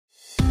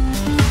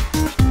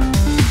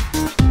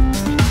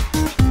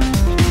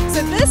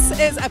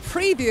a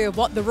preview of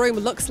what the room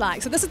looks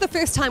like. So this is the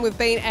first time we've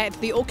been at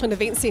the Auckland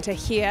Event Centre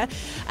here.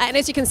 And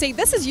as you can see,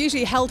 this is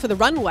usually held for the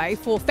runway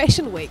for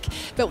Fashion Week,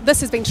 but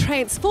this has been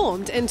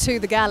transformed into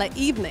the gala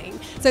evening.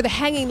 So the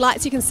hanging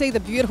lights, you can see the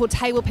beautiful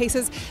table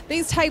pieces.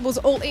 These tables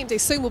all empty,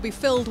 soon will be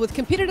filled with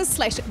competitors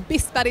slash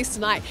best buddies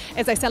tonight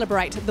as they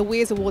celebrate the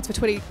Wears Awards for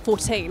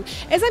 2014.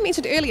 As I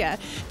mentioned earlier,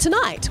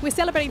 tonight we're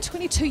celebrating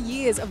 22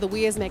 years of the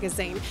Wears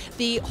magazine.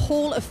 The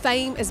Hall of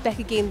Fame is back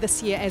again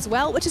this year as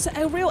well, which is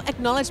a real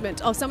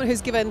acknowledgement of someone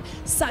who's given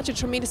such a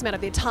tremendous amount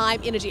of their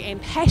time, energy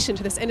and passion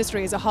to this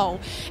industry as a whole.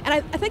 And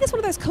I think it's one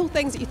of those cool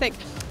things that you think,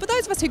 for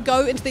those of us who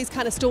go into these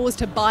kind of stores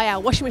to buy our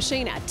washing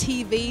machine, our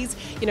TVs,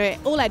 you know,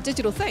 all our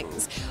digital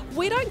things,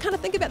 we don't kind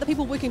of think about the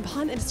people working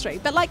behind the industry.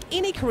 But like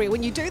any career,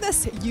 when you do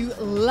this, you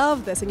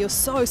love this and you're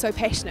so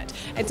passionate.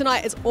 And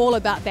tonight is all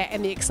about that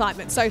and the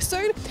excitement. So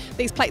soon,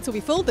 these plates will be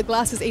filled, the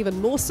glasses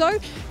even more so,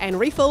 and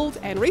refilled,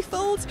 and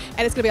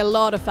it's going to be a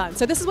lot of fun.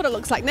 So this is what it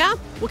looks like now.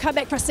 We'll come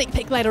back for a sneak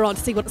peek later on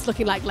to see what it's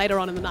looking like later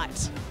on in the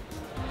night.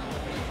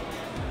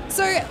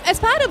 So as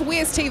part of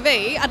Wears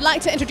TV, I'd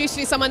like to introduce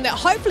you to someone that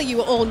hopefully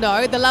you all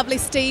know, the lovely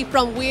Steve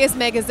from Wears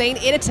Magazine,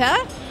 editor.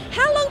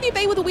 How long have you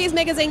been with the Wears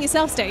Magazine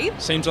yourself, Steve?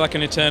 Seems like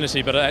an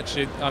eternity, but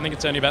actually I think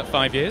it's only about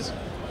 5 years.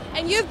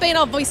 And you've been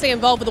obviously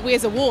involved with the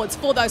Wears Awards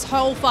for those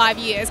whole 5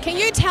 years. Can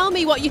you tell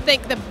me what you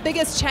think the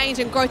biggest change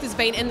and growth has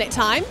been in that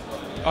time?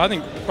 I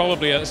think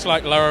probably a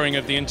slight lowering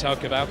of the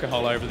intake of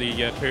alcohol over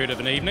the period of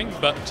an evening,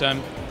 but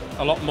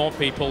a lot more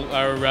people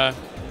are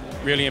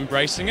really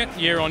embracing it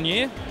year on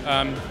year.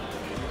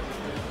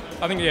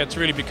 I think it's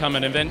really become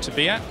an event to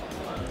be at.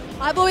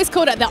 I've always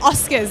called it the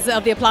Oscars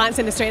of the appliance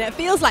industry, and it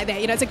feels like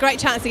that. You know, it's a great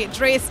chance to get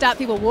dressed up,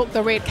 people walk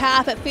the red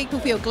carpet, people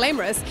feel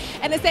glamorous,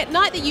 and it's that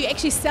night that you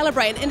actually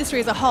celebrate an industry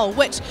as a whole,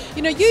 which,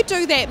 you know, you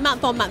do that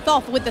month on, month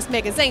off with this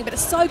magazine, but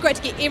it's so great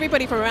to get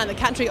everybody from around the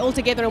country all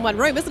together in one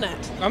room, isn't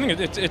it? I think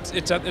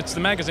it's the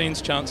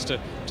magazine's chance to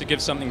give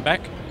something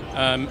back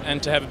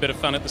and to have a bit of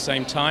fun at the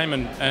same time,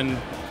 and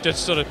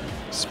just sort of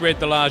spread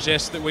the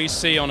largesse that we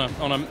see on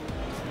a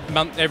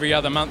month, every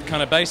other month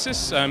kind of basis.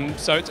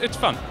 So it's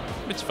fun.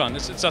 It's fun.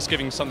 It's us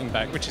giving something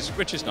back, which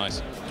is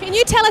nice. Can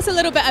you tell us a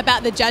little bit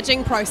about the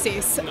judging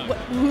process?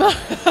 No.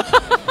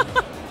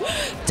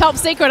 Top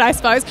secret, I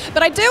suppose.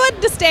 But I do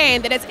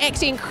understand that it's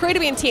actually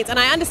incredibly intense, and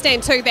I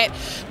understand too that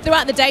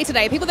throughout the day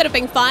today, people that have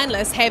been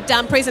finalists have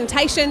done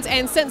presentations,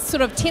 and since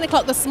sort of 10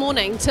 o'clock this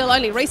morning till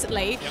only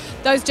recently,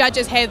 those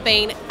judges have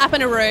been up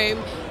in a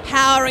room,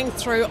 powering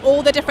through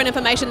all the different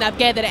information they've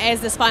gathered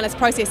as this finalist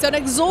process. So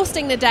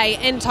exhausting the day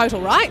in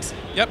total, right?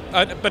 Yep,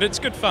 but it's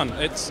good fun.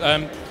 It's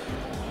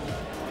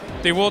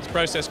the awards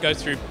process goes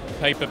through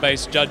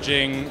paper-based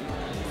judging,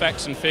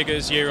 facts and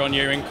figures,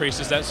 year-on-year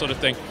increases, that sort of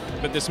thing.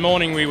 But this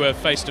morning we were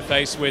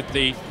face-to-face with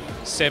the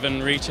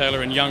 7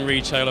 retailer and young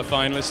retailer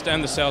finalists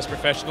and the sales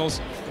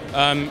professionals.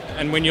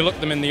 And when you look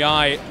them in the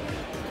eye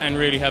and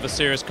really have a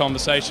serious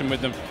conversation with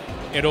them,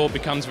 it all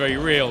becomes very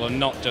real and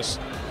not just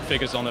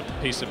figures on a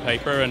piece of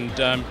paper. And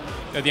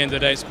at the end of the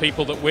day, it's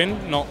people that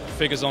win, not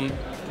figures on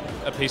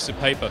a piece of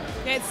paper.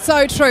 It's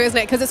so true, isn't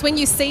it? Because it's when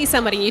you see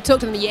somebody and you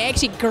talk to them, you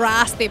actually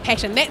grasp their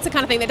passion. That's the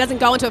kind of thing that doesn't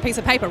go into a piece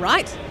of paper,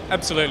 right?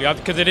 Absolutely,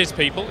 because it is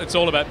people. It's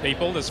all about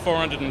people. There's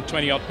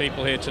 420 odd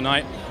people here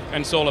tonight,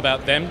 and it's all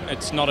about them.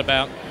 It's not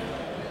about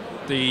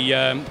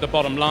the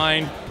bottom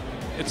line.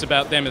 It's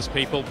about them as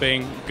people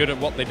being good at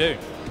what they do.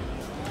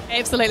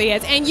 Absolutely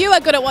is. And you are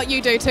good at what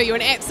you do too. You're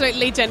an absolute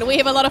legend. We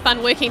have a lot of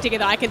fun working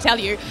together, I can tell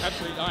you.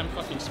 Absolutely, I'm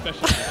fucking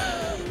special.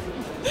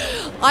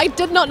 I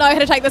did not know how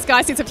to take this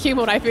guy's sense of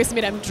humour when I first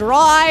met him.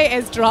 Dry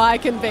as dry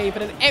can be,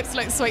 but an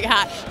absolute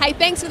sweetheart. Hey,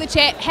 thanks for the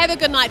chat. Have a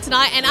good night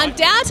tonight, and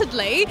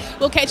undoubtedly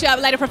we'll catch you up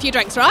later for a few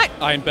drinks, right?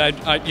 I'm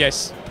bad.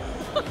 Yes.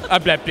 Blah,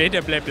 blah,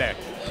 blah, blah, blah.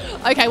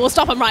 Okay, we'll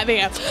stop him right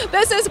there.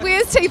 This is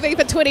Wears TV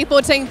for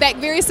 2014. Back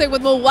very soon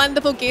with more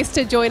wonderful guests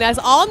to join us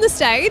on the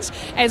stage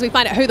as we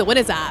find out who the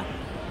winners are.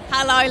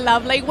 Hello,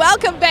 lovely.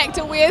 Welcome back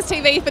to Wears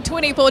TV for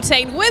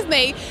 2014. With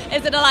me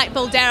is the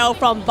delightful Daryl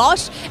from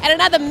Bosch, and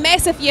another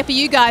massive year for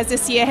you guys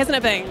this year, hasn't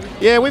it been?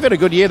 Yeah, we've had a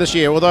good year this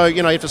year, although,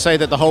 you know, you have to say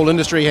that the whole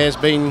industry has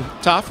been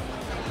tough.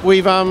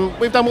 We've done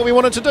what we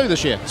wanted to do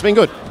this year. It's been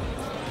good.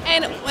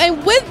 And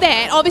with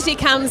that, obviously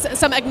comes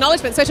some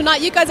acknowledgement. So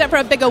tonight you guys are up for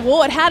a big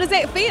award. How does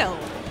that feel?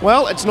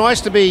 Well, it's nice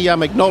to be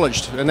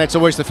acknowledged, and that's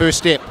always the first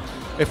step.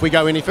 If we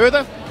go any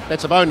further,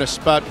 that's a bonus.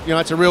 But, you know,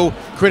 it's a real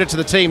credit to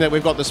the team that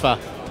we've got this far.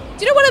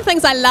 Do you know one of the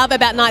things I love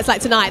about nights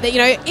like tonight? That, you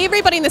know,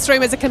 everybody in this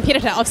room is a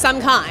competitor of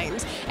some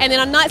kind. And then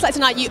on nights like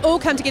tonight, you all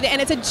come together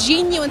and it's a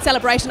genuine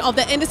celebration of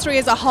the industry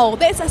as a whole.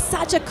 That's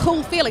such a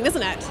cool feeling,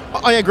 isn't it?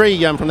 I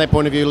agree from that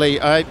point of view, Lee.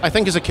 I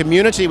think as a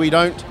community, we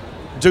don't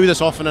do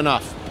this often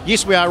enough.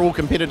 Yes, we are all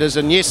competitors,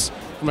 and yes,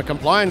 from a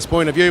compliance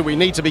point of view, we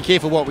need to be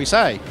careful what we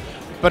say.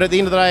 But at the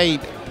end of the day,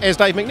 as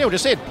Dave McNeil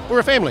just said, we're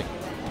a family.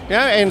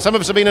 Yeah, and some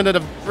of us have been in it a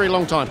very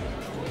long time.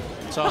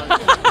 So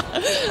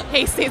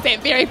he says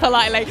that very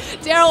politely.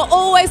 Daryl,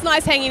 always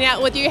nice hanging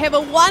out with you. Have a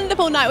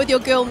wonderful night with your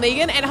girl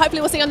Megan, and hopefully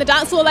we'll see you on the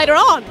dance floor later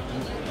on.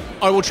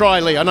 I will try,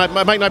 Lee.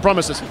 I make no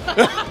promises.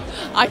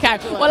 Okay,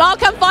 well, I'll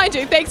come find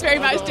you. Thanks very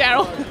much,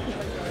 Daryl.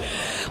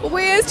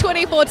 Where's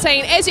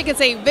 2014? As you can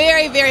see,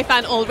 very, very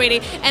fun already,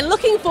 and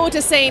looking forward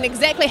to seeing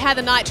exactly how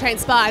the night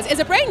transpires. It's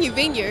a brand new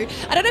venue.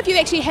 I don't know if you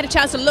actually had a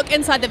chance to look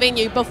inside the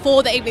venue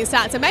before the evening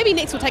starts, so maybe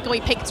next we'll take a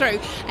wee peek through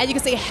and you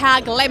can see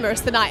how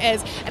glamorous the night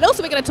is. And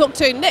also we're going to talk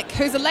to Nick,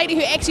 who's the lady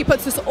who actually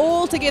puts this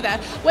all together,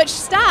 which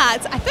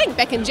starts, I think,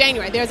 back in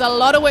January. There's a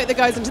lot of work that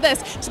goes into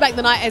this to make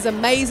the night as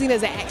amazing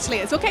as it actually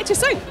is. We'll catch you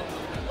soon.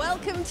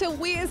 Welcome to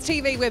Where's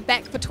TV. We're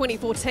back for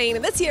 2014,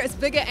 and this year it's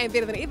bigger and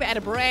better than ever at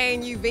a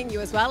brand new venue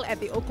as well at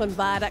the Auckland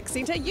Viaduct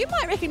Centre. You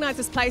might recognise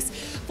this place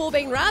for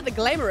being rather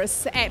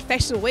glamorous at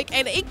Fashion Week,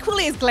 and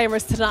equally as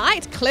glamorous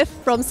tonight, Cliff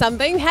from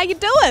Sunbeam. How you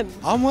doing?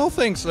 I'm well,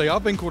 thanks, Lee.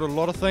 I've been called a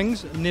lot of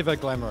things, never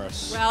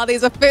glamorous. Well,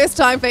 there's a first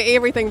time for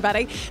everything,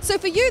 buddy. So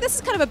for you, this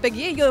is kind of a big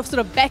year. You're sort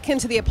of back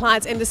into the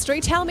appliance industry.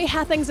 Tell me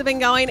how things have been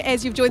going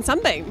as you've joined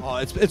Sunbeam. Oh,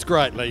 it's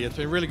great, Lee. It's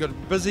been really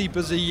good. Busy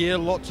year,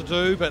 lot to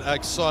do, but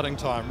exciting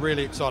time.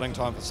 Really exciting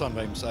time for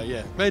Sunbeam. So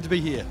yeah, glad to be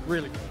here.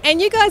 Really good.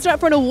 And you guys are up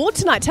for an award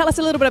tonight. Tell us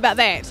a little bit about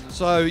that.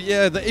 So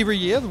yeah, every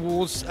year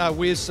the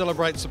Wears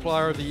celebrates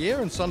Supplier of the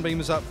Year, and Sunbeam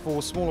is up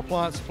for Small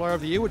Appliance Supplier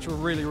of the Year, which we're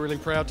really, really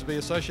proud to be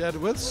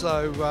associated with.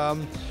 So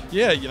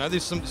yeah, you know,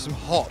 there's some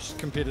hot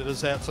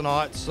competitors out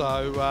tonight.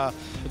 So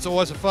it's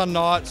always a fun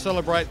night.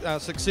 Celebrate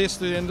success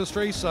to the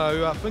industry.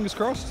 So fingers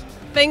crossed.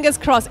 Fingers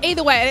crossed.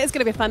 Either way, it is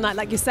going to be a fun night,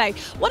 like you say.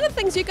 One of the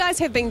things you guys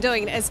have been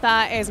doing as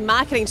far as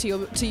marketing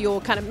to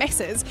your kind of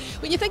masses,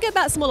 when you think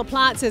about small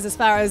appliances as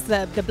far as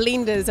the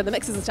blenders and the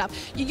mixers and stuff,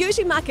 you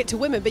usually market to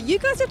women, but you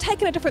guys have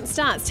taken a different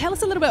stance. Tell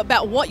us a little bit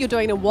about what you're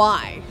doing and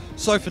why.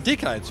 So for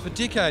decades,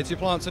 the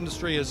appliance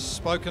industry has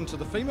spoken to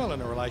the female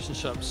in a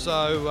relationship.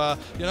 So,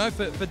 you know,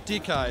 for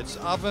decades,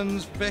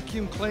 ovens,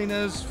 vacuum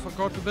cleaners, for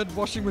God forbid,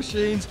 washing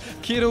machines,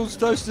 kettles,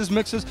 toasters,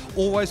 mixers,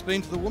 always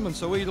been to the woman.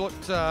 So we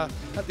looked at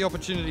the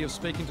opportunity of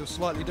speaking to a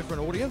slightly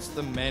different audience,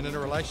 the man in a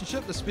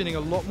relationship. They're spending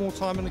a lot more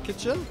time in the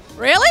kitchen.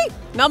 Really?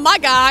 Not my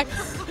guy.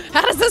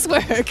 How does this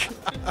work?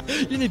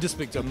 You need to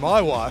speak to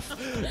my wife,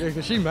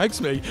 because she makes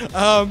me.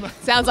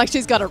 Sounds like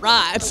she's got it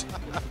right.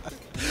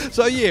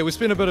 So yeah, we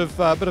spent a bit of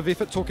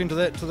effort talking to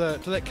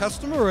that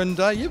customer, and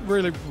yeah,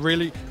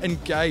 really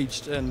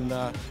engaged in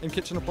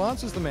kitchen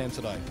appliances. The man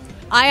today.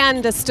 I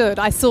understood.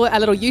 I saw a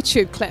little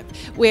YouTube clip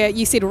where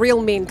you said real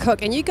men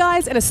cook, and you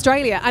guys in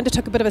Australia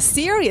undertook a bit of a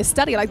serious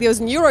study. Like there was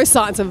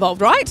neuroscience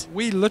involved, right?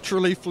 We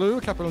literally flew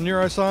a couple of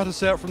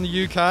neuroscientists out from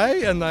the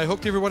UK, and they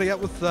hooked everybody up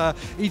with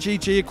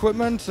EGG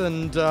equipment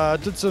and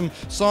did some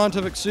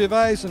scientific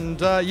surveys, and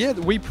yeah,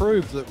 we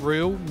proved that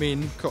real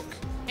men cook.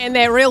 And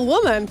that real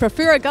women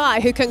prefer a guy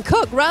who can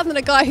cook rather than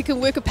a guy who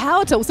can work a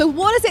power tool. So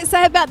what does that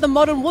say about the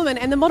modern woman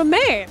and the modern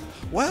man?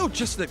 Well,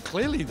 just that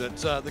clearly that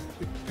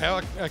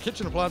the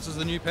kitchen appliances are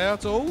the new power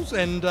tools,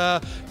 and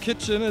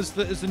kitchen is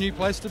the new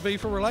place to be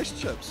for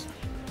relationships.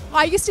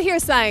 I used to hear a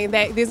saying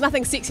that there's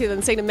nothing sexier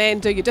than seeing a man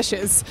do your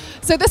dishes.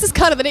 So this is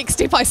kind of the next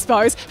step, I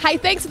suppose. Hey,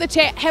 thanks for the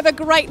chat. Have a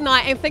great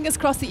night, and fingers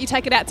crossed that you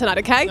take it out tonight,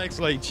 okay? Thanks,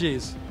 Lee.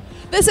 Cheers.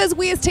 This is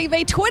Where's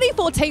TV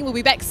 2014. We'll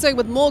be back soon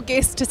with more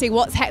guests to see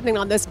what's happening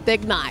on this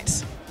big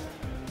night.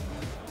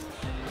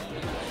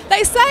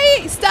 They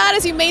say start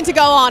as you mean to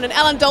go on, and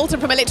Alan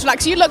Dalton from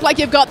Electrolux, you look like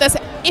you've got this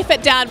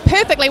effort down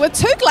perfectly with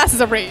 2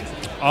 glasses of red.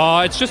 Oh,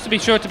 it's just to be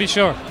sure.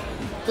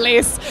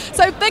 Bless.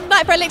 So big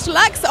night for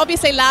Electrolux.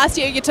 Obviously last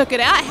year you took it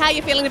out. How are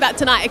you feeling about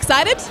tonight?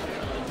 Excited?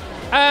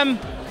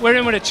 We're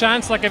in with a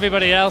chance like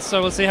everybody else,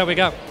 so we'll see how we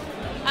go.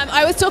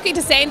 I was talking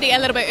to Sandy a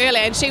little bit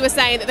earlier, and she was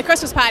saying that the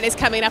Christmas party is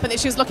coming up and that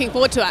she was looking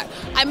forward to it.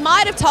 I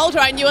might have told her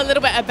I knew a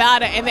little bit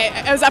about it and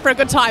that it was up for a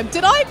good time.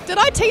 Did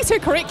I tease her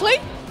correctly?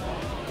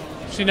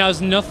 She knows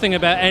nothing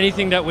about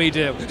anything that we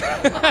do.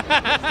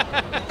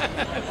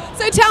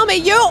 So tell me,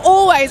 you're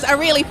always a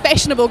really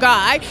fashionable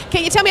guy.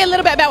 Can you tell me a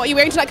little bit about what you're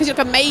wearing tonight, because you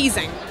look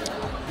amazing?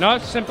 No,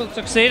 simple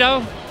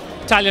tuxedo,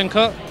 Italian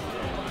cut,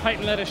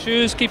 patent leather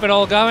shoes, keep it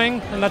all going,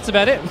 and that's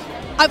about it.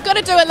 I've got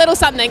to do a little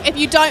something, if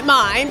you don't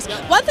mind.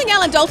 Yep. One thing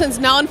Alan Dalton's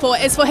known for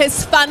is for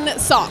his fun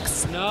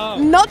socks. No.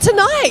 Not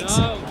tonight.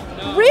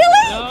 No.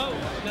 Really?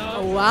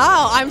 No.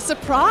 Wow, I'm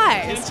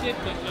surprised.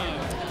 But no.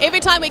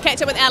 Every time we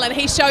catch up with Alan,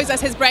 he shows us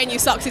his brand new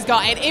socks he's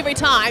got, and every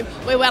time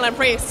we're well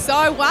impressed.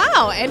 So,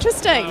 wow,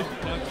 interesting. No,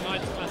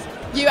 tonight's classic.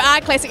 You are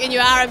classic and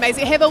you are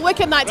amazing. Have a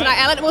wicked night tonight,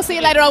 Alan, and we'll see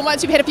you later on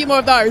once you've had a few more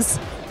of those.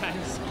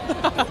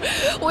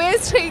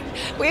 Where's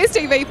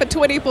TV for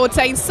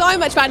 2014? So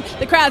much fun.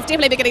 The crowd's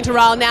definitely beginning to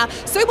roll now.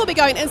 Soon we'll be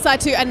going inside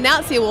to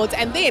announce the awards,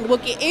 and then we'll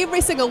get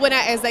every single winner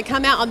as they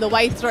come out on the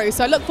way through.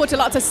 So look forward to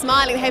lots of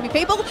smiling, happy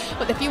people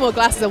with a few more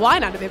glasses of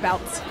wine under their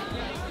belts.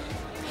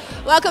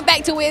 Welcome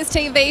back to Where's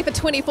TV for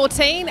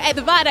 2014 at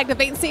the Viaduct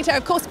Event Centre.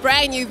 Of course,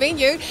 brand new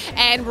venue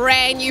and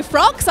brand new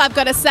frocks, I've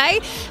got to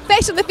say.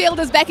 Fashion the Field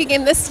is back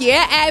again this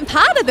year, and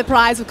part of the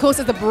prize, of course,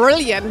 is the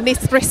brilliant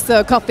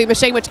Nespresso coffee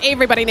machine, which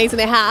everybody needs in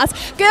their house.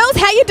 Girls,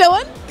 how you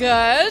doing?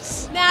 Good.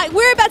 Now,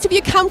 whereabouts have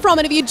you come from,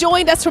 and have you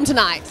joined us from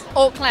tonight?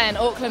 Auckland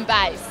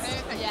based.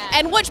 Yeah.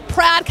 And which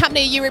proud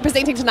company are you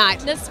representing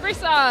tonight?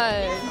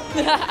 Nespresso.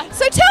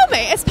 So tell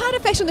me, as part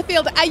of Fashion the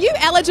Field, are you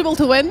eligible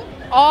to win?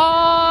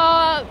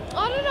 I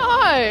don't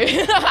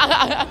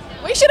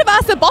know. We should have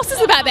asked the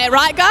bosses about that,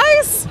 right,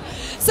 guys?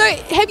 So,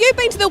 have you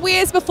been to the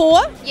Weirs before?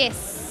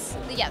 Yes.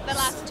 Yeah, the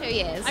last 2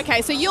 years.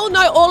 Okay, so you'll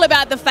know all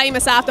about the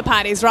famous after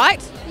parties,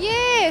 right?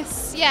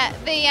 Yes. Yeah,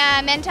 the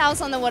Mantels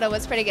on the Water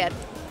was pretty good.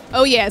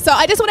 Oh yeah, so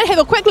I just want to have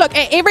a quick look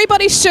at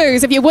everybody's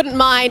shoes, if you wouldn't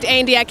mind,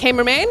 Andy, our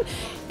cameraman.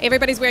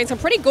 Everybody's wearing some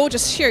pretty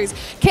gorgeous shoes.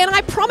 Can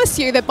I promise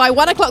you that by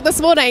 1 o'clock this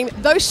morning,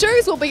 those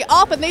shoes will be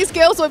off and these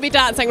girls will be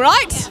dancing,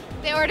 right? Yeah,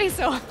 they already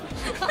saw.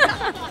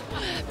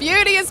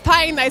 Beauty is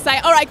pain, they say.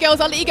 All right, girls,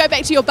 I'll let you go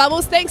back to your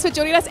bubbles. Thanks for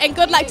joining us and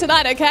good luck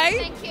tonight, okay?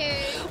 Thank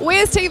you.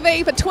 Weirs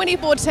TV for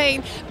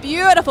 2014.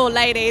 Beautiful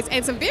ladies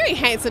and some very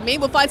handsome men.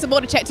 We'll find some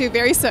more to chat to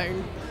very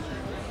soon.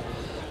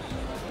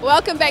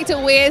 Welcome back to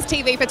Weirs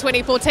TV for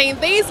 2014.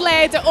 These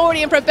lads are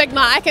already in for a big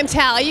night, I can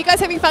tell. Are you guys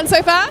having fun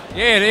so far?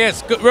 Yeah, it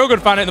is. Good, real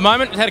good fun at the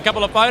moment. Had a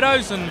couple of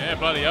photos and Yeah,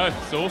 bloody oath,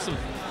 it's awesome.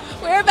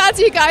 Whereabouts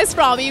are you guys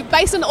from? Are you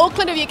based in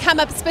Auckland or have you come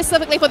up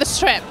specifically for this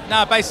trip?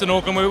 based in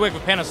Auckland. We work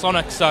with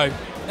Panasonic, so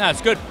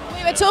it's good.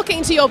 We were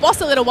talking to your boss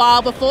a little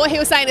while before. He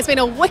was saying it's been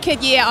a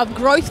wicked year of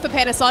growth for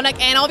Panasonic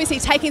and obviously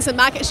taking some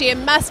market share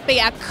must be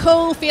a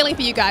cool feeling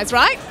for you guys,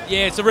 right?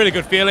 Yeah, it's a really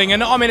good feeling,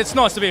 and I mean it's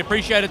nice to be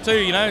appreciated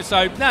too.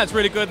 So it's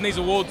really good, and these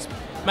awards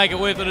make it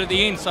worth it at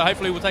the end. So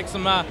hopefully we'll take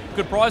some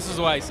good prizes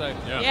away. So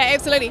Yeah,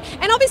 absolutely.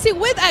 And obviously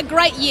with a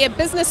great year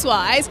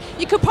business-wise,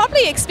 you could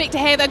probably expect to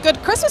have a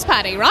good Christmas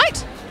party,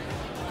 right?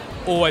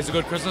 always a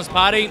good Christmas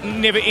party.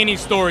 Never any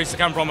stories to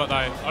come from it though.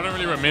 I don't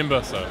really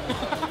remember, so.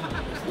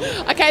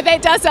 Okay,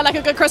 that does sound like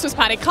a good Christmas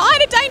party.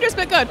 Kind of dangerous,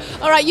 but good.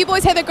 All right, you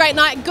boys have a great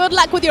night. Good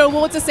luck with your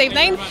awards this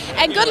evening.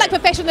 And good luck for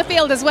Fashion the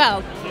Field as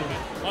well.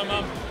 Hi,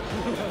 Mum.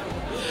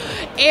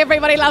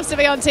 Everybody loves to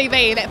be on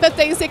TV, that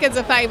 15 seconds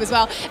of fame as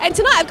well. And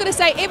tonight, I've got to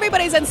say,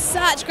 everybody's in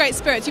such great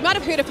spirits. You might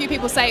have heard a few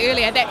people say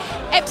earlier that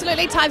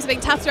absolutely times have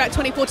been tough throughout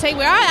 2014.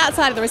 We are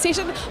outside of the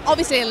recession.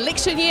 Obviously,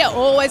 election year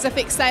always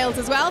affects sales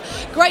as well.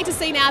 Great to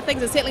see now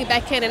things are settling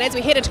back in, and as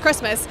we head into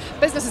Christmas,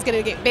 business is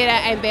going to get better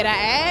and better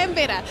and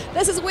better.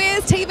 This is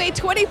Weirs TV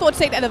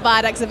 2014 at the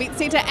Viaducts Event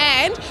Centre,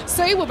 and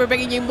soon we'll be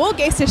bringing you more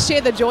guests to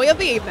share the joy of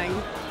the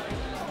evening.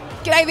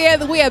 G'day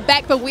there, we are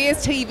back for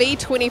Weirs TV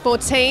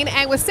 2014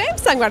 and with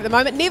Samsung right at the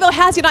moment. Neville,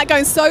 how's your night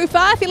going so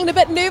far? Feeling a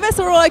bit nervous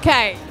or all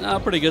okay?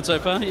 Pretty good so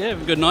far, yeah,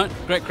 good night,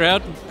 great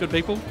crowd, good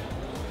people.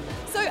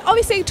 So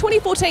obviously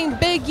 2014,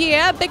 big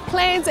year, big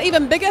plans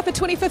even bigger for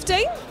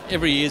 2015?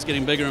 Every year's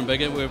getting bigger and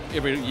bigger,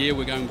 every year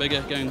we're going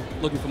bigger,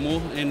 looking for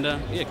more, and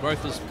yeah,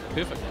 growth is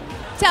perfect.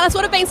 Tell us,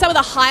 what have been some of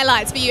the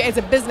highlights for you as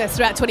a business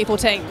throughout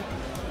 2014?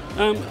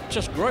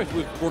 Just growth.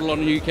 We've brought a lot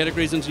of new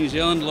categories into New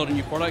Zealand, a lot of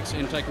new products,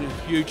 and taken a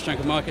huge chunk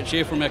of market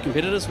share from our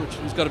competitors, which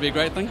has got to be a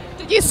great thing.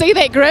 Did you see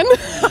that grin?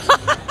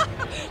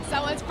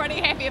 Someone's pretty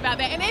happy about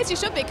that, and as you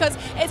should be, because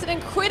it's an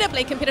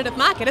incredibly competitive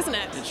market, isn't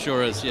it? It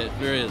sure is, yeah, it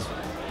very is.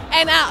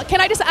 And can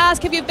I just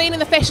ask, have you been in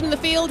the fashion in the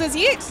field as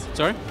yet?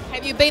 Sorry?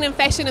 Have you been in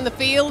fashion in the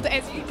field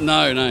as yet?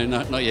 No,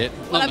 not yet.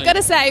 Well, I've got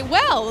to say,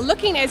 well,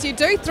 looking as you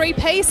do,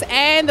 three-piece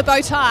and the bow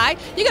tie,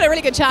 you got a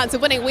really good chance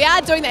of winning. We are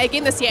doing that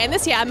again this year, and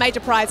this year our major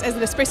prize is an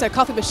espresso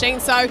coffee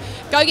machine, so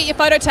go get your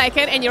photo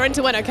taken and you're in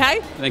to win, okay?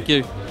 Thank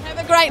you. Have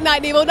a great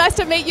night, Neville. Nice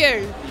to meet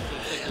you.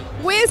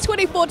 Weirs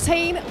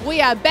 2014,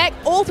 we are back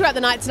all throughout the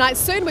night tonight.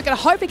 Soon we're going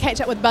to hopefully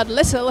catch up with Bud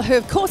Little, who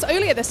of course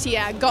earlier this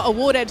year got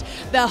awarded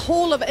the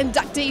Hall of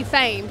Inductee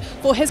fame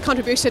for his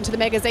contribution to the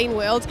magazine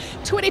world.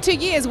 22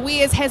 years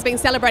Weirs has been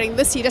celebrating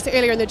this year just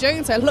earlier in the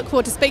June, so look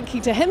forward to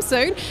speaking to him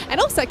soon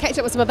and also catch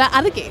up with some of our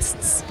other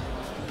guests.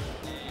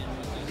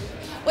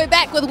 We're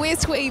back with Weirs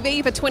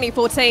TV for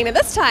 2014 and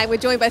this time we're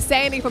joined by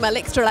Sandy from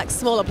Electrolux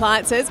Small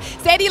Appliances.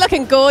 Sandy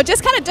looking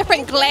gorgeous, kind of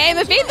different glam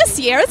event this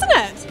year, isn't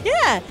it?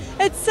 Yeah,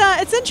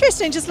 it's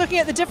interesting just looking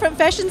at the different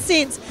fashion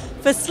scents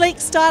for sleek,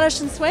 stylish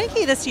and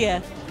swanky this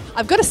year.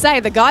 I've got to say,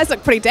 the guys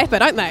look pretty dapper,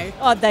 don't they?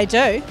 Oh, they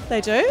do.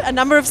 A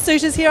number of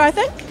suitors here, I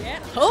think. Yeah.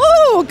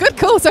 Oh, good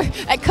call. So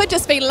it could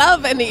just be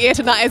love in the air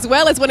tonight as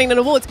well as winning an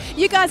award.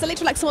 You guys,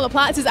 Electrolux Small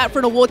Appliances, up for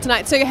an award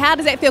tonight too. How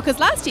does that feel? Because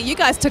last year you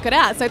guys took it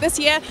out. So this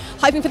year,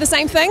 hoping for the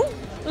same thing?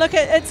 Look,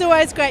 it's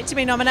always great to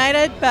be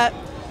nominated, but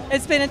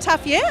it's been a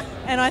tough year,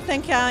 and I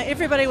think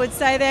everybody would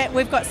say that.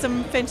 We've got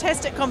some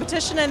fantastic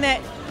competition in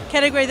that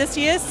category this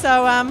year,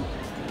 so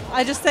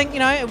I just think,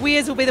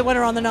 Weirs will be the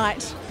winner on the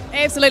night.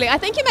 Absolutely. I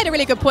think you made a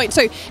really good point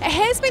too. It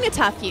has been a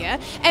tough year,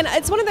 and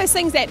it's one of those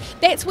things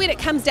that's when it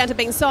comes down to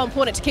being so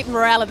important to keep the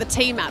morale of the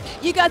team up.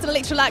 You guys at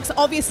Electrolux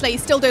obviously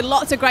still do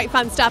lots of great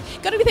fun stuff.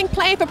 Got anything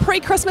planned for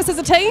pre-Christmas as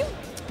a team?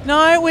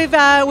 No,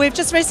 we've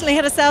just recently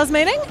had a sales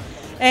meeting,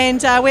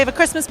 and we have a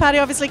Christmas party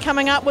obviously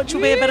coming up, which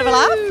will be a bit of a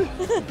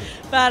laugh.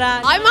 But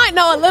I might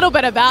know a little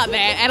bit about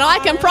that, and I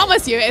can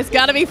promise you it's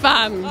going to be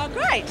fun. Oh,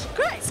 great.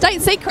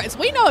 State secrets,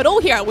 we know it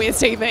all here at Weirs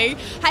TV.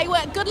 Hey,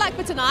 well, good luck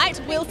for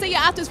tonight. We'll see you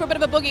afterwards for a bit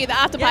of a boogie at the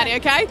after party,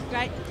 okay?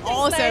 Great.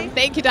 Awesome.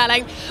 Thank you,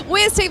 darling.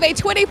 Weirs TV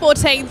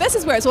 2014, this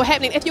is where it's all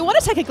happening. If you want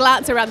to take a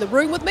glance around the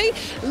room with me,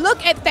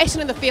 look at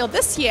Fashion in the Field.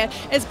 This year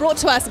is brought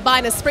to us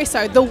by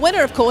Nespresso. The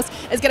winner, of course,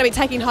 is going to be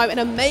taking home an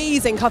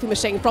amazing coffee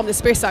machine from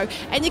Nespresso.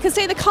 And you can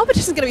see the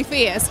competition is going to be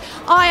fierce.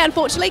 I,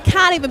 unfortunately,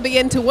 can't even be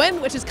in to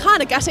win, which is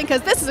kind of gutting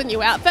because this is a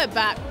new outfit,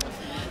 but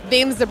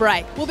them's the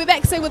break. We'll be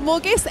back soon with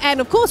more guests,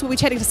 and of course we'll be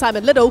chatting to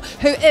Simon Little,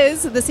 who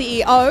is the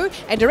CEO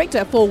and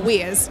Director for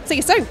Wears. See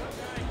you soon.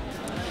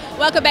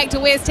 Welcome back to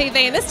Wears TV,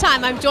 and this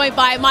time I'm joined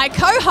by my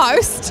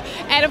co-host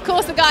and of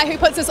course the guy who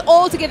puts us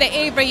all together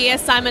every year,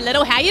 Simon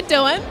Little. How you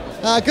doing?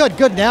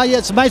 Good now. Yeah,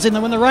 it's amazing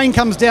that when the rain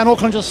comes down,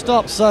 Auckland just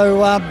stops. So,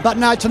 but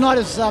no, tonight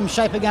is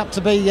shaping up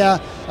to be a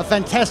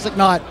fantastic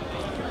night.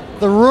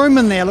 The room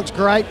in there looks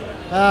great.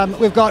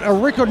 We've got a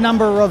record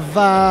number of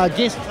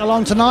guests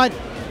along tonight,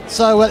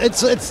 so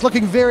it's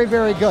looking very,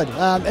 very good.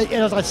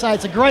 As I say,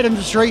 it's a great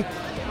industry,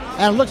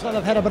 and it looks like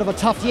they've had a bit of a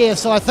tough year.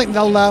 So I think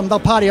they'll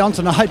party on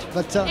tonight.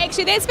 But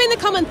actually, that's been the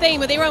common theme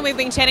with everyone we've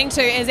been chatting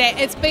to, is that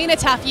it's been a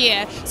tough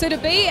year. So to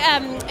be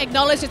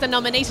acknowledged as a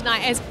nominee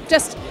tonight is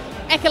just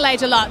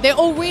accolades a lot. They're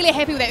all really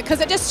happy with it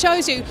because it just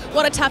shows you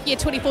what a tough year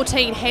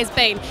 2014 has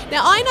been.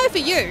 Now, I know for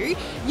you,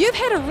 you've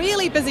had a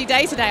really busy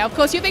day today. Of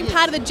course, you've been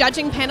part of the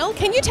judging panel.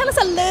 Can you tell us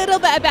a little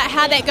bit about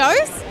how that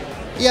goes?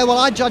 Yeah, well,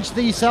 I judged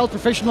the Sales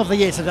Professional of the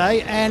Year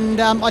today, and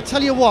I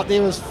tell you what,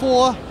 there was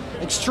 4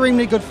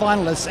 extremely good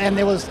finalists, and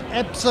there was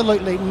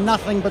absolutely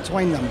nothing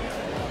between them.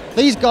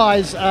 These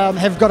guys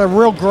have got a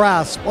real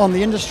grasp on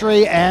the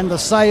industry and the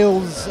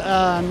sales,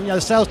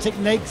 sales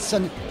techniques,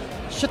 and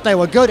shit, they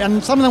were good,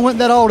 and some of them weren't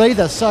that old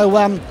either. So,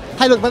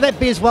 hey, look, but that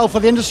bears well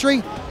for the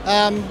industry.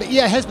 But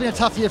yeah, it has been a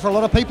tough year for a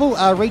lot of people,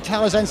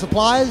 retailers and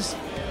suppliers.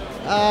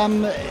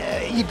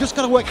 You've just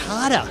got to work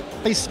harder,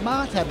 be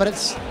smarter.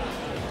 But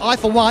I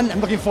for one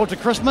am looking forward to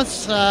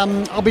Christmas.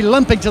 I'll be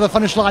limping to the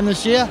finish line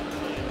this year,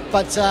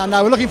 but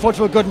no, we're looking forward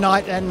to a good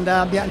night and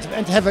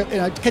to have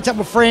to catch up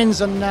with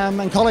friends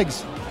and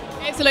colleagues.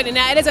 Absolutely.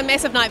 Now, it is a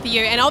massive night for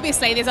you, and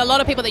obviously there's a lot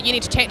of people that you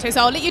need to chat to,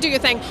 so I'll let you do your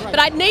thing. Right. But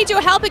I need your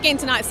help again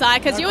tonight, Si,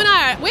 because you and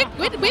I,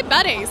 we're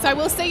buddies, so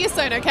we'll see you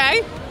soon,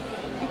 okay?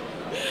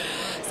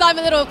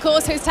 Simon Little, of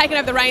course, who's taken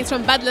over the reins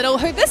from Bud Little,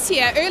 who this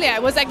year,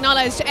 earlier, was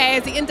acknowledged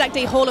as the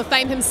inductee Hall of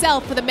Fame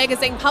himself for the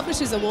Magazine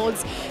Publishers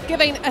Awards,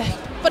 giving a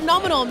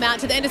phenomenal amount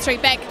to the industry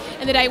back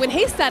in the day when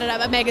he started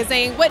up a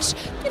magazine, which,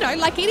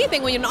 like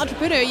anything, when you're an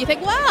entrepreneur, you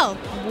think, well,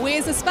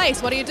 where's the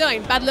space? What are you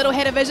doing? Bud Little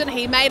had a vision,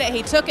 he made it,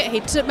 he took it,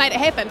 made it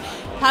happen.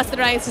 Passed the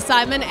reins to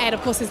Simon and,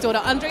 of course, his daughter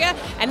Andrea,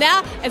 and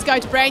now it's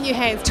going to brand new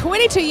hands.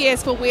 22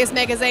 years for Wears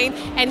Magazine,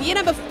 and year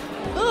number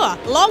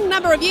long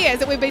number of years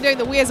that we've been doing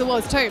the Wears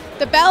Awards too.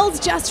 The bell's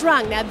just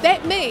rung. Now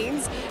that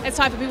means it's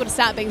time for people to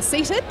start being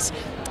seated,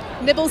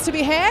 nibbles to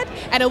be had,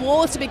 and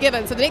awards to be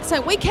given. So the next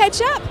time we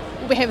catch up,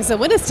 we'll be having some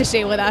winners to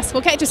share with us.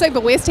 We'll catch you soon for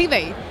Wears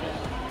TV.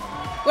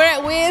 We're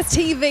at Wears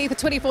TV for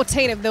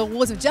 2014, and the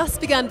awards have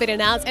just begun being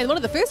announced, and one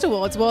of the first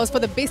awards was for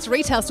the best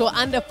retail store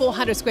under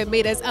 400 square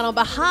metres. And on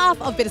behalf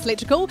of Bettis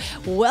Electrical,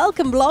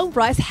 welcome Long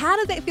Bryce. How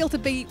does that feel to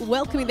be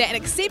welcoming that and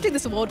accepting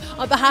this award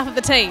on behalf of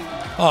the team?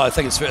 Oh, I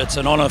think it's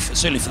an honour,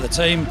 certainly for the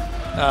team.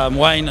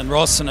 Wayne and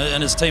Ross and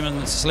his team in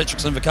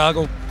Electrics and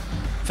Invercargill,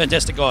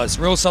 fantastic guys,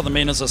 real Southern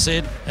men, as I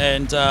said,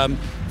 and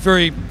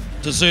very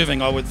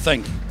deserving, I would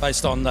think,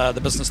 based on the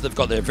business they've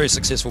got there. Very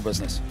successful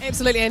business.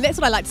 Absolutely, and that's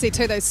what I like to see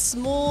too, those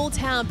small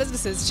town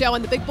businesses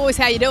showing the big boys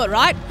how you do it,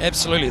 right?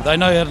 Absolutely, they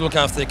know how to look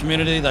after their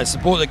community, they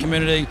support their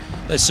community,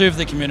 they serve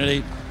their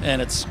community, and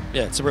it's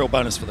a real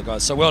bonus for the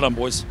guys. So well done,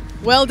 boys.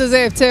 Well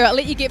deserved too. I'll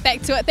let you get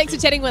back to it. Thanks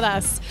for chatting with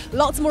us.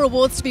 Lots more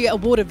awards to be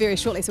awarded very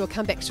shortly, so we'll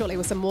come back shortly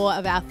with some more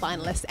of our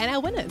finalists and our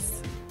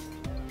winners.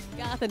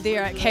 Garth and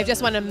Derek have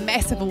just won a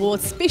massive award,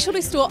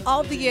 Specialty Store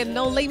of the Year.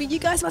 Noel Lehman, you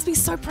guys must be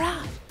so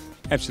proud.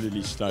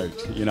 Absolutely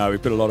stoked. We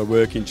put a lot of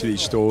work into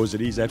these stores. It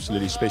is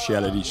absolutely a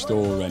speciality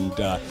store, and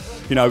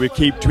we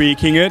keep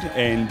tweaking it,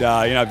 and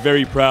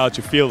very proud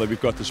to feel that we've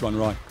got this one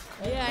right.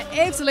 Yeah,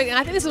 absolutely. And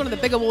I think this is one of the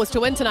big awards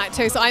to win tonight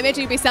too, so I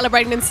imagine you'll be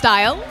celebrating in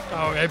style.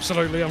 Oh,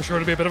 absolutely. I'm sure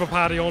it'll be a bit of a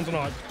party on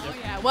tonight. Yep.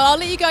 Yeah. Well, I'll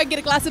let you go and get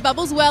a glass of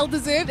bubbles, well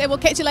deserved, and we'll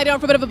catch you later on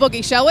for a bit of a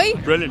boogie, shall we?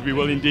 Brilliant, we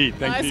will indeed.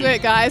 Thank you. Nice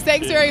work, guys.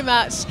 Thanks very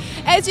much.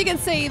 As you can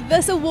see,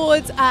 this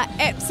awards are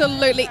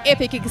absolutely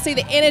epic. You can see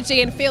the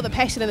energy and feel the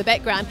passion in the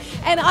background.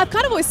 And I've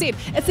kind of always said,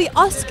 it's the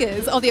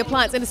Oscars of the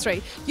appliance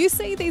industry. You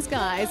see these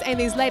guys and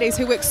these ladies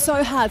who work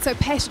so hard, so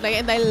passionately,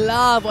 and they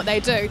love what they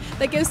do.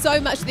 They give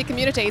so much to their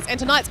communities, and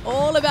tonight's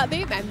all about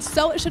them, and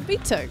so it should be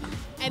too.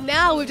 And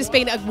now we've just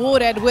been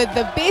awarded with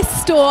the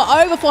best store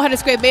over 400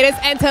 square metres,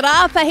 and Te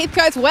Rapa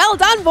Heathcote, well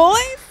done, boys!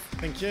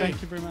 Thank you.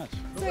 Thank you very much.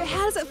 So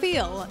how does it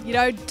feel,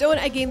 doing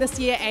it again this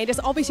year and just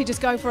obviously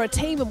just going for a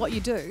team and what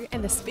you do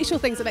and the special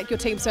things that make your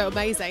team so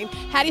amazing?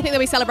 How do you think they'll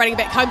be celebrating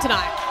back home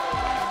tonight?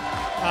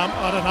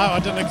 I don't know. I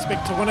didn't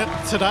expect to win it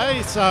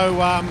today, so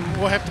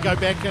we'll have to go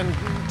back and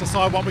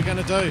decide what we're going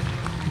to do.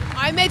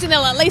 I imagine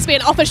there'll at least be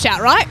an offer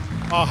shout, right?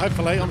 Oh,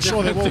 hopefully. I'm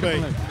sure there will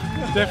be.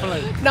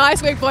 Definitely.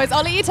 Nice work, boys.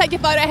 I'll let you take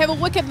your photo. Have a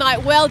wicked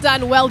night. Well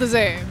done, well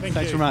deserved. Thanks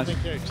very much.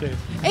 Thank you. Cheers.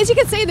 As you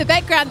can see in the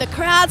background, the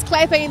crowd's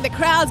clapping, the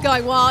crowd's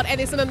going wild, and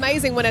there's some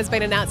amazing winners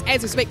being announced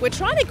as we speak. We're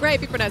trying to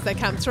grab everyone as they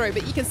come through,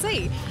 but you can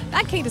see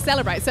they're keen to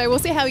celebrate. So we'll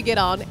see how we get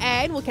on,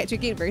 and we'll catch you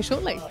again very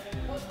shortly.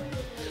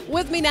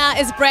 With me now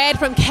is Brad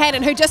from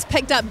Canon, who just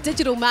picked up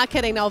digital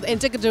marketing and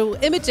digital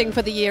imaging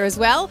for the year as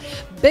well.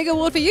 Big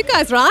award for you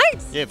guys, right?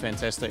 Yeah,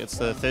 fantastic. It's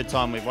the third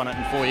time we've won it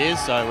in 4 years,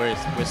 so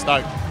we're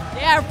stoked.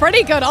 Yeah,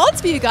 pretty good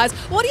odds for you guys.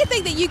 What do you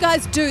think that you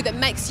guys do that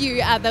makes you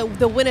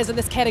the winners in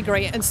this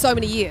category in so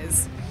many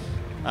years?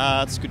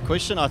 It's a good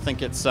question. I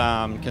think it's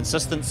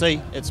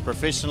consistency, it's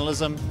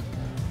professionalism,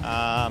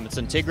 it's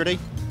integrity.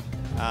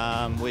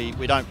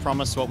 We don't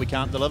promise what we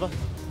can't deliver,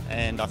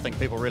 and I think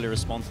people really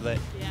respond to that.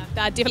 Yeah,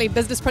 they're definitely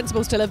business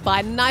principles to live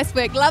by. Nice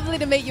work. Lovely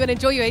to meet you and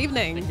enjoy your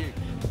evening. Thank you.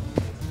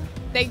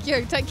 Thank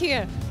you. Take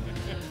care.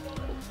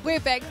 We're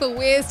back for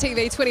Where's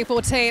TV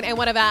 2014, and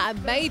one of our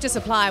major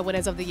supplier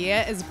winners of the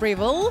year is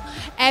Breville.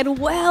 And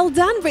well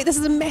done, Brett. This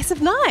is a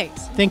massive night.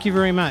 Thank you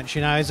very much.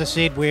 You know, as I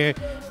said, we're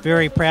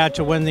very proud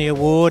to win the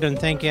award and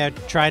thank our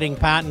trading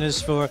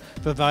partners for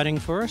voting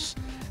for us.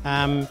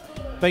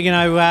 But, you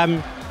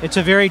know, it's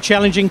a very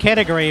challenging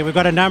category. We've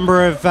got a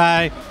number of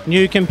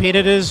new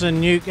competitors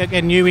and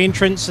new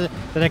entrants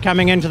that are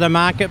coming into the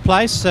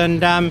marketplace,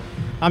 and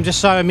I'm just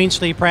so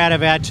immensely proud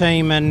of our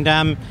team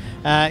and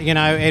you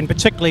know, and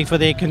particularly for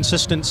their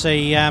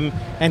consistency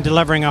and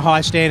delivering a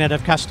high standard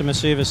of customer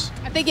service.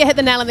 I think you hit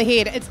the nail on the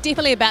head. It's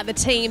definitely about the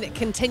team that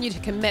continue to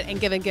commit and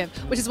give,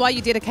 which is why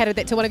you dedicated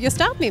that to one of your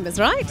staff members,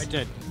 right? I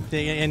did.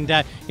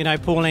 And, you know,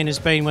 Pauline has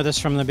been with us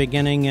from the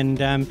beginning,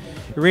 and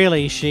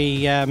really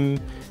she,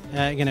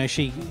 you know,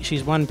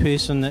 she's one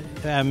person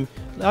that,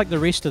 like the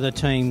rest of the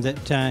team,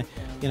 that,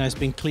 you know, has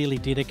been clearly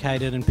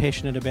dedicated and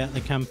passionate about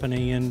the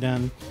company,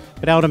 and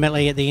but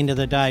ultimately at the end of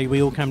the day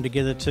we all come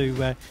together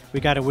to we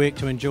go to work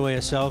to enjoy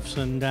ourselves,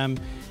 and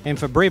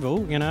for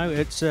Breville, you know,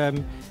 it's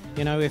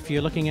you know, if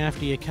you're looking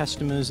after your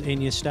customers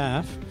and your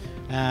staff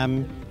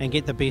and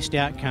get the best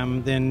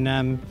outcome,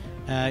 then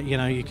you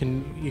know, you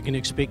can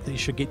expect that you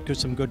should get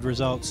some good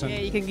results. Yeah,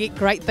 you can get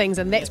great things,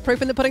 and that's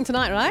proof in the pudding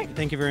tonight, right?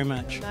 Thank you very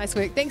much. Nice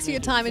work. Thanks for your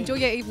time. Enjoy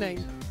your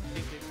evening.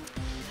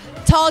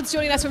 Todd's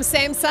joining us from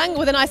Samsung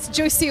with a nice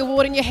juicy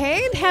award in your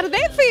hand. How did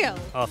that feel?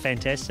 Oh,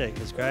 fantastic.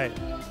 It's great.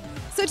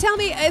 So tell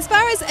me, as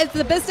far as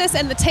the business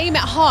and the team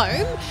at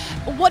home,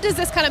 what does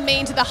this kind of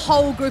mean to the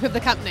whole group of the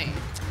company?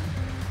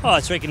 Oh,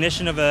 it's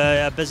recognition of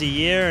a busy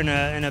year and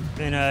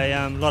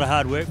a lot of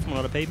hard work from a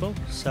lot of people.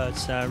 So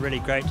it's really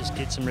great to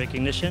get some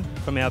recognition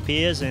from our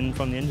peers and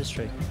from the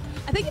industry.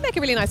 I think you make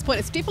a really nice point.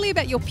 It's definitely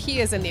about your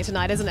peers in there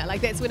tonight, isn't it? Like,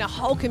 that's when a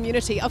whole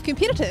community of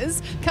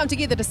competitors come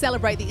together to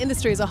celebrate the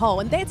industry as a whole,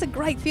 and that's a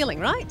great feeling,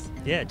 right?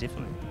 Yeah,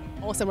 definitely.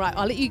 Awesome. Right,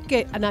 I'll let you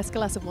get a nice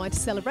glass of wine to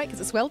celebrate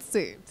because it's well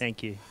deserved.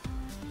 Thank you.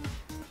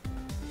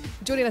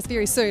 Joining us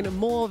very soon,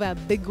 more of our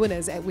big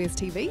winners at Where's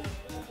TV.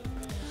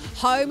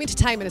 Home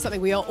entertainment is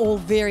something we are all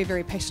very,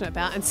 very passionate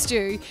about. And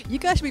Stu, you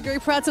guys should be very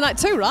proud tonight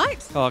too,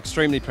 right? Oh,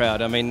 extremely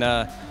proud. I mean,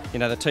 you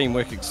know, the team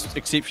work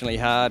exceptionally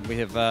hard. We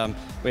have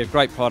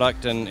great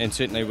product, and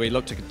certainly we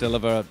look to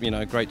deliver, you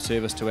know, great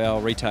service to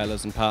our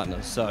retailers and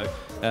partners. So.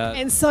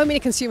 And so many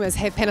consumers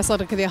have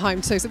Panasonic in their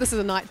home too, so this is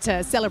a night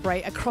to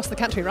celebrate across the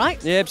country,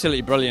 right? Yeah,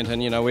 absolutely brilliant,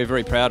 and you know, we're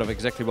very proud of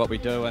exactly what we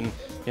do, and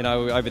you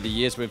know, over the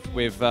years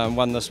we've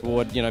won this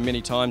award, you know,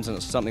 many times, and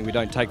it's something we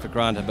don't take for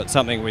granted, but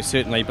something we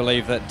certainly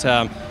believe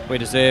that we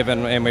deserve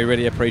and we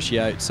really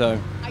appreciate.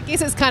 So I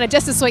guess it's kind of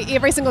just as sweet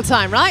every single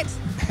time, right?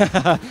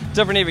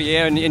 Different every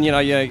year, and you know,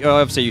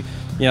 obviously,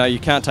 you know, you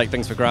can't take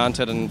things for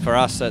granted, and for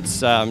us,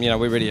 it's you know,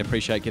 we really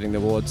appreciate getting the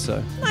awards.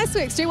 So nice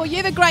work, Stu. Well, you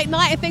have a great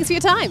night, and thanks for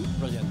your time.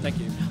 Brilliant, thank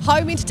you.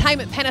 Home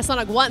entertainment,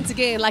 Panasonic, once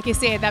again, like you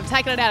said, they've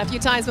taken it out a few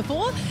times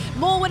before.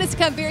 More winners to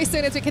come very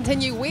soon as we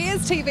continue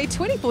Where's TV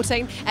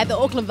 2014 at the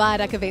Auckland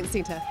Viaduct Event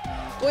Centre.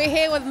 We're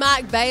here with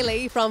Mark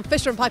Bailey from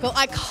Fisher & Paykel,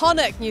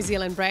 iconic New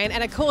Zealand brand,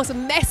 and of course,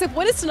 massive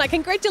winners tonight.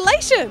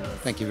 Congratulations!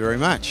 Thank you very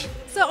much.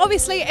 So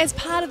obviously, as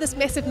part of this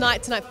massive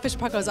night tonight for Fisher &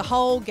 Paykel as a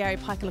whole, Gary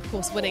Paykel, of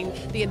course, winning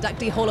the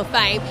Inductee Hall of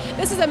Fame.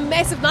 This is a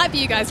massive night for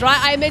you guys, right?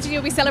 I imagine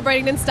you'll be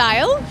celebrating in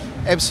style.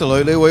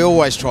 Absolutely, we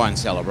always try and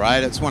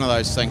celebrate. It's one of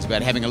those things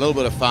about having a little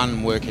bit of fun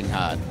and working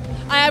hard.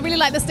 I really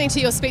like listening to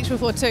your speech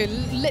before too.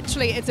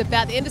 Literally, it's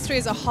about the industry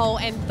as a whole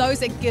and those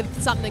that give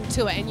something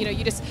to it. And you know,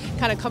 you just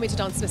kind of commented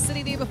on Smith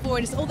City there before,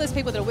 and just all those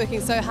people that are working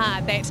so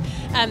hard. That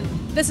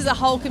this is a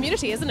whole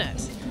community, isn't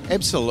it?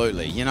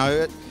 Absolutely. You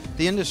know,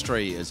 the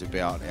industry is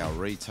about our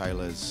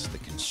retailers, the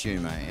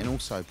consumer, and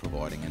also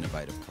providing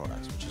innovative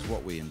products, which is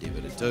what we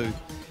endeavour to do.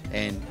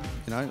 And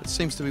you know, it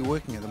seems to be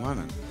working at the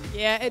moment.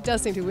 Yeah, it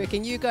does seem to be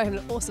working. You guys have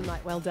an awesome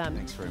night. Well done.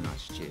 Thanks very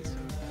much. Cheers.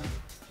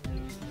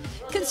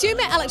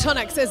 Consumer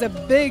electronics is a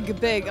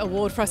big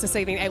award for us this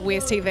evening at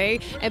Where's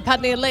TV, and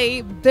Padney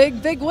Lee,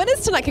 big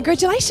winners tonight.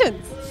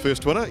 Congratulations.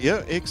 First winner,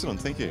 yeah,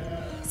 excellent, thank you.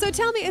 So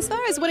tell me, as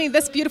far as winning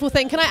this beautiful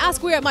thing, can I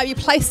ask where it might be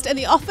placed, in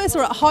the office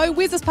or at home?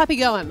 Where's this puppy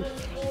going?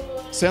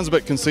 Sounds a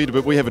bit conceited,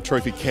 but we have a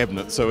trophy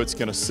cabinet, so it's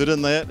going to sit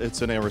in that.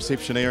 It's in our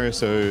reception area,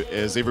 so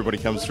as everybody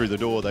comes through the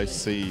door, they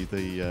see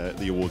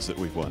the awards that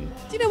we've won.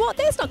 Do you know what?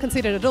 That's not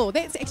conceited at all.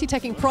 That's actually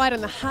taking pride in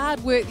the hard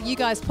work that you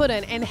guys put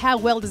in and how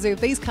well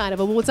deserved these kind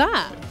of awards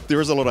are. There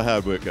is a lot of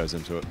hard work goes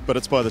into it, but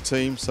it's by the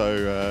team,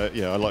 so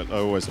yeah, I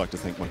always like to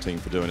thank my team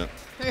for doing it.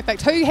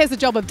 Perfect. Who has the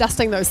job of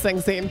dusting those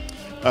things then?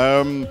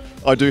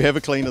 I do have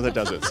a cleaner that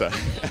does it, so.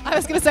 I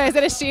was going to say, is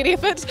that a shared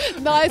effort?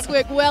 Nice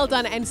work, well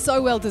done, and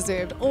so well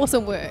deserved.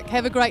 Awesome work. Have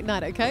Have a great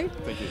night, okay?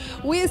 Thank you.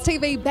 Weir's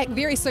TV back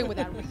very soon with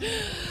our...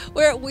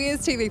 We're at Weir's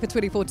TV for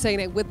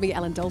 2014 and with me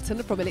Alan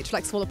Dalton from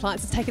Electrolux Small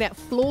Appliances taking out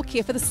floor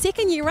care for the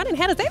second year running.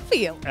 How does that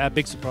feel?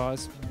 Big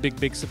surprise.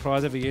 Big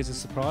surprise. Every year's a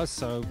surprise.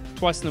 So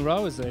twice in a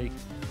row is a huge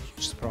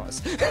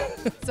surprise.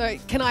 So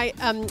can I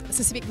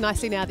suspect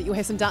nicely now that you'll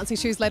have some dancing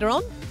shoes later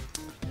on?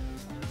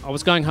 I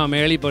was going home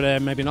early,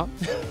 but maybe not.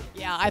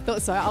 Yeah, I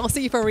thought so. I'll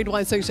see you for a red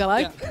wine soon, shall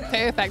I? Yeah.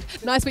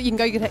 Perfect. Nice, but you can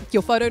go get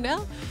your photo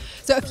now.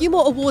 So a few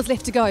more awards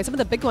left to go. Some of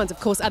the big ones, of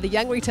course, are the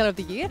Young Retailer of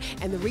the Year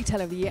and the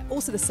Retailer of the Year,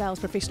 also the Sales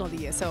Professional of the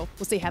Year. So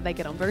we'll see how they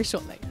get on very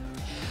shortly.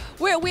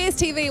 We're at Weir's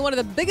TV and one of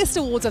the biggest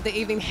awards of the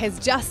evening has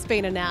just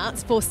been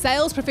announced for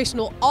Sales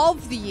Professional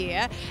of the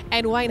Year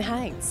and Wayne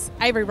Haynes.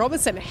 Avery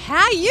Robinson,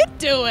 how you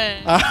doing?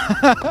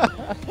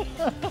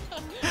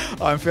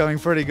 I'm feeling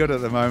pretty good at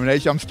the moment.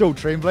 Actually, I'm still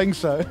trembling,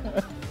 so...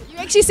 You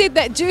actually said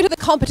that due to the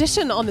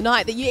competition on the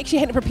night that you actually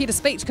hadn't prepared a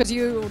speech because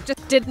you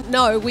just didn't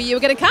know where you were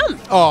going to come.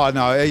 Oh,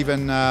 no,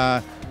 even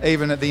at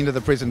the end of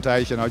the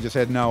presentation, I just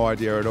had no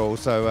idea at all.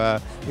 So,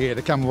 yeah,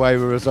 to come away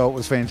with a result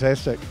was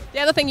fantastic. The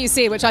other thing you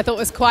said, which I thought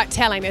was quite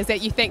telling, is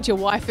that you thanked your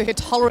wife for her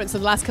tolerance in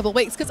the last couple of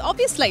weeks, because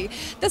obviously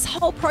this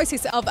whole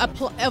process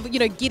of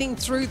getting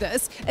through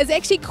this is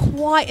actually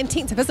quite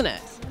intensive, isn't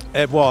it?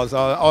 It was.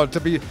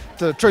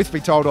 The truth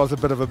be told, I was a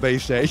bit of a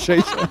beast,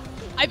 actually.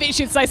 I bet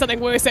she'd say something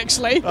worse,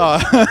 actually.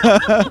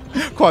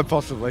 Quite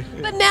possibly.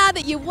 But now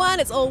that you won,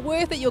 it's all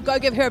worth it. You'll go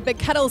give her a big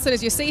cuddle as soon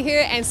as you see her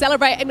and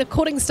celebrate in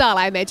according style,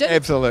 I imagine.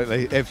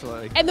 Absolutely,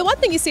 absolutely. And the one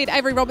thing you said,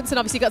 Avery Robinson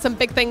obviously got some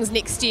big things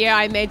next year,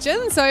 I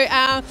imagine. So,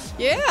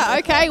 yeah,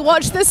 okay,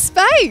 watch this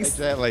space.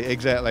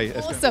 Exactly.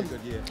 It's awesome. gonna be a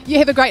good year. You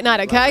have a great night,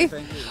 okay?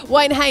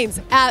 Wayne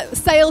Haynes, our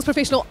Sales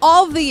Professional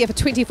of the Year for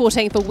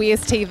 2014 for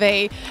Weir's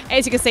TV.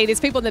 As you can see, there's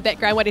people in the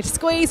background waiting to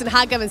squeeze and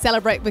hug him and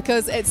celebrate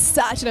because it's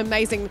such an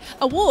amazing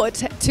award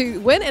to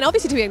win and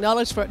obviously to be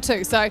acknowledged for it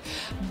too. So,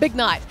 big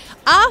night.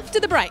 After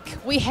the break,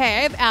 we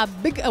have our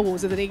big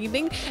awards of the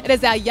evening. It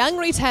is our Young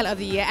Retailer of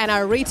the Year and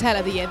our Retailer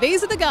of the Year.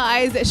 These are the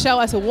guys that show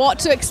us what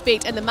to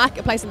expect in the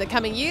marketplace in the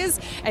coming years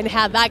and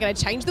how they're going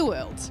to change the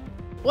world.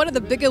 One of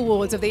the big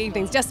awards of the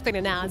evening's just been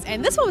announced,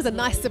 and this one was a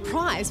nice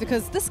surprise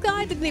because this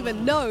guy didn't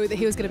even know that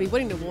he was going to be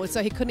winning the award,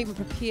 so he couldn't even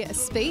prepare a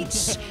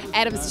speech.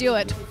 Adam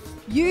Stewart,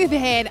 you've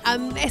had a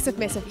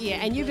massive year,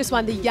 and you've just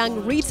won the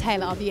Young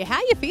Retailer of the Year. How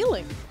are you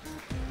feeling?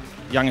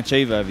 Young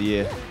Achiever of the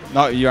Year,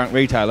 not Young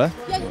Retailer.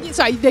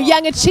 Sorry, the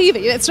Young Achiever,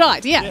 that's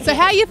right, yeah. So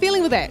how are you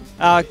feeling with that?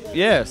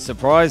 Yeah,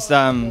 surprised,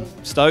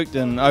 stoked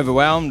and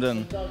overwhelmed,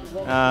 and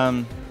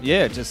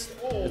yeah, just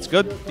it's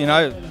good, you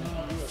know,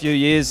 a few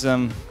years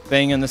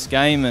being in this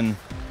game, and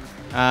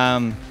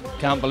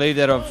can't believe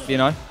that I've, you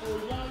know,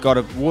 got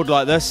an award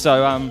like this,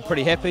 so I'm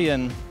pretty happy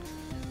and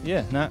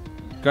yeah,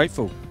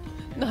 grateful.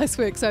 Nice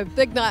work. So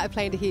big night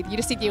planned ahead. You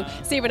just said you'll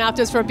see everyone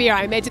afterwards for a beer.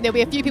 I imagine there'll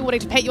be a few people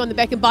wanting to pat you on the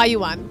back and buy you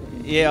one.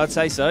 Yeah, I'd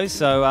say so.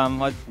 So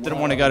I didn't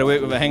want to go to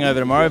work with a hangover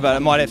tomorrow, but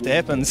it might have to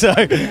happen. So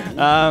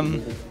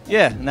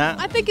yeah,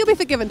 I think you'll be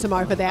forgiven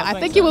tomorrow for that. I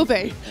think you will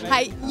be.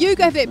 Hey, you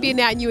go for that beer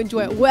now and you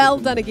enjoy it. Well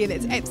done again.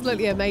 It's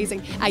absolutely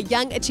amazing. A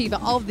Young Achiever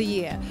of the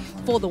Year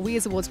for the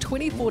Weir's Awards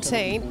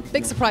 2014.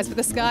 Big surprise for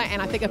this guy,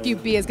 and I think a few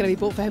beers going to be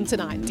bought for him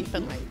tonight,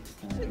 definitely.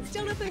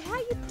 Jonathan, how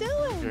you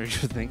doing? Very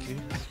good, thank you.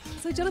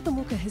 So Jonathan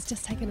Walker has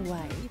just taken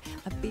away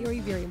a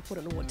very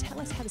important award. Tell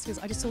us how this feels.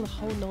 I just saw the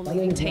whole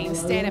non-leading team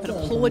stand up and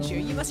applaud you.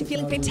 You must be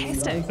feeling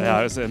fantastic. Yeah,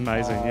 it was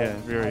amazing. Yeah,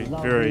 very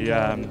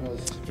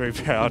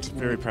proud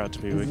to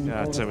be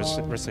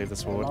to receive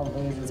this award.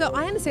 So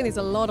I understand there's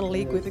a lot of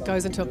legwork that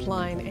goes into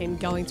applying and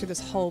going through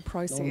this whole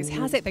process.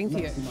 How's that been for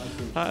you?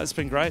 It's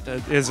been great.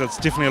 It's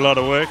definitely a lot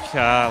of work,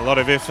 a lot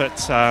of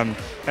effort,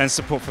 and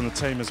support from the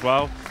team as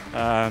well.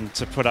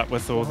 To put up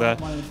with all the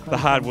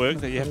hard work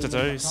that you have to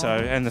do,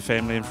 and the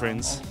family and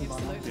friends.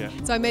 Yeah.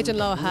 So I imagine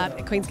Lower Hutt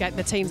at Queensgate,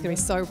 the team's going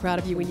to be so proud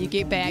of you when you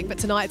get back. But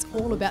tonight it's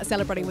all about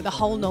celebrating with the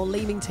whole Noel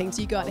Leeming team.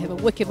 So you go out and have a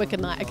wicked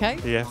night, okay?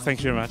 Yeah, thank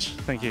you very much.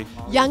 Thank you.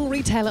 Young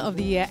Retailer of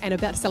the Year and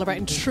about to celebrate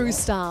in true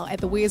style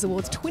at the Weir's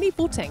Awards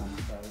 2014.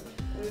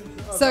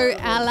 So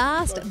our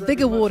last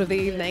big award of the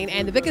evening,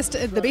 and the best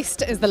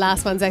is the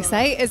last ones, they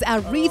say, is our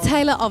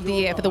Retailer of the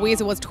Year for the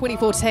Weir's Awards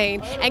 2014.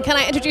 And can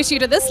I introduce you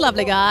to this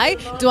lovely guy,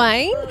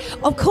 Dwayne?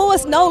 Of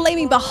course, Noel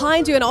Leeming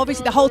behind you, and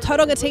obviously the whole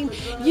Tauranga team.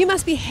 You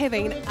must be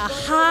having a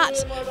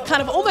heart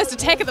kind of almost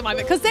attack at the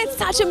moment, because that's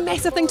such a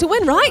massive thing to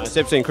win, right? It's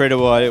absolutely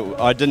incredible.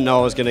 I didn't know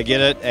I was going to get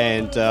it,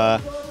 and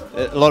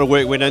a lot of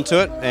work went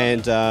into it,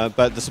 and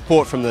but the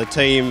support from the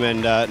team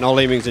and Noel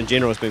Leeming's in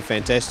general has been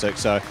fantastic,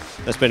 so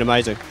it's been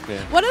amazing. Yeah.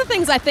 One of the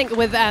things I think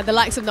with the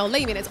likes of Noel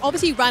Leeming, it's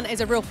obviously run as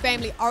a real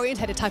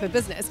family-orientated type of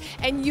business,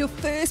 and your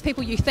first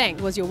people you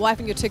thanked was your wife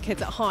and your two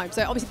kids at home,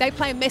 so obviously they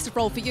play a massive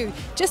role for you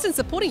just in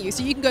supporting you,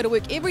 so you can go to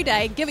work every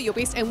day, give it your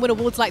best, and win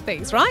awards like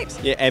these, right?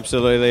 Yeah,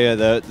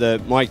 absolutely.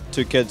 My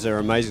two kids are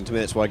amazing to me.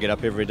 That's why I get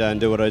up every day and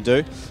do what I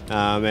do,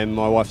 and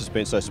my wife has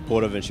been so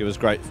supportive, and she was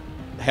great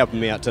helping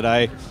me out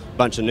today.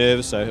 Bunch of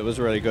nerves, so it was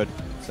really good.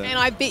 So. And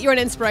I bet you're an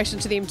inspiration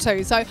to them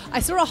too. So I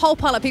saw a whole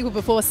pile of people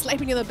before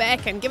slapping you on the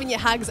back and giving you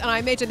hugs, and I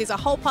imagine there's a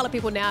whole pile of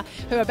people now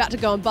who are about to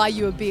go and buy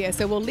you a beer.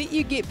 So we'll let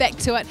you get back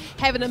to it.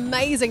 Have an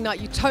amazing night.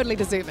 You totally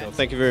deserve it. Well,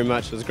 thank you very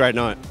much. It was a great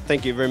night.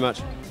 Thank you very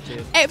much.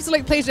 Cheers.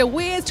 Absolute pleasure.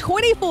 Where's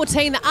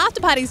 2014? The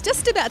after party's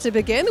just about to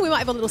begin. We might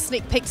have a little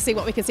sneak peek to see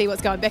what we can see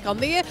what's going back on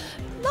there.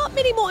 Not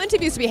many more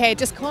interviews to be had,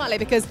 just quietly,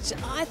 because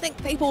I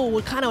think people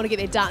will kind of want to get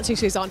their dancing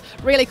shoes on.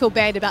 Really cool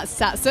band about to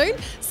start soon.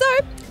 So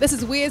this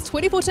is Where's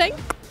 2014.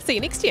 See you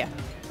next year.